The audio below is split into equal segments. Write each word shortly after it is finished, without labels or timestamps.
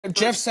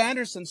Geoff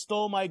Sanderson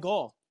stole my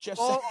goal. Okay.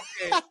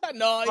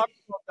 No, Talk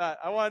about that.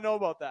 I want to know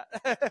about that.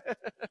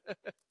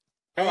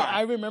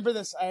 I remember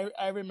this.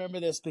 I remember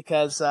this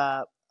because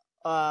I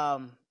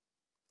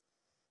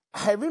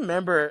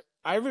remember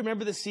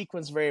the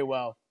sequence very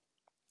well.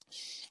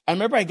 I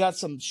remember I got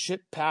some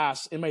shit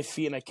pass in my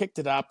feet and I kicked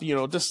it up,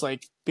 just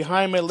like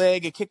behind my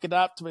leg. I kick it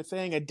up to my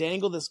thing. I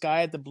dangle this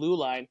guy at the blue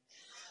line.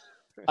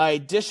 I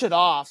dish it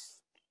off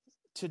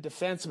to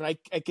defenseman.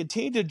 I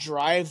continue to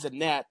drive the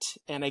net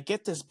and I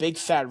get this big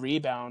fat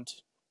rebound.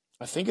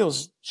 I think it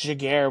was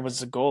Jaguar was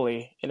the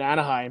goalie in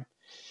Anaheim.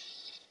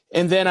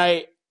 And then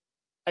I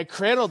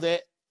cradled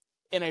it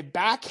and I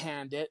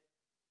backhand it.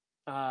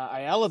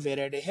 I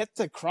elevated it. It hit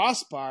the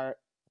crossbar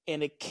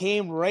and it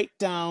came right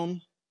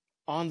down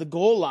on the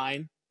goal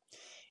line,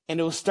 and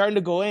it was starting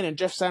to go in, and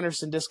Geoff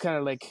Sanderson just kind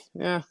of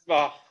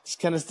just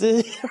kind of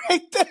stood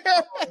right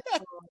there.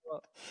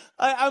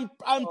 I'm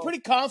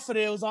pretty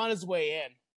confident it was on his way in.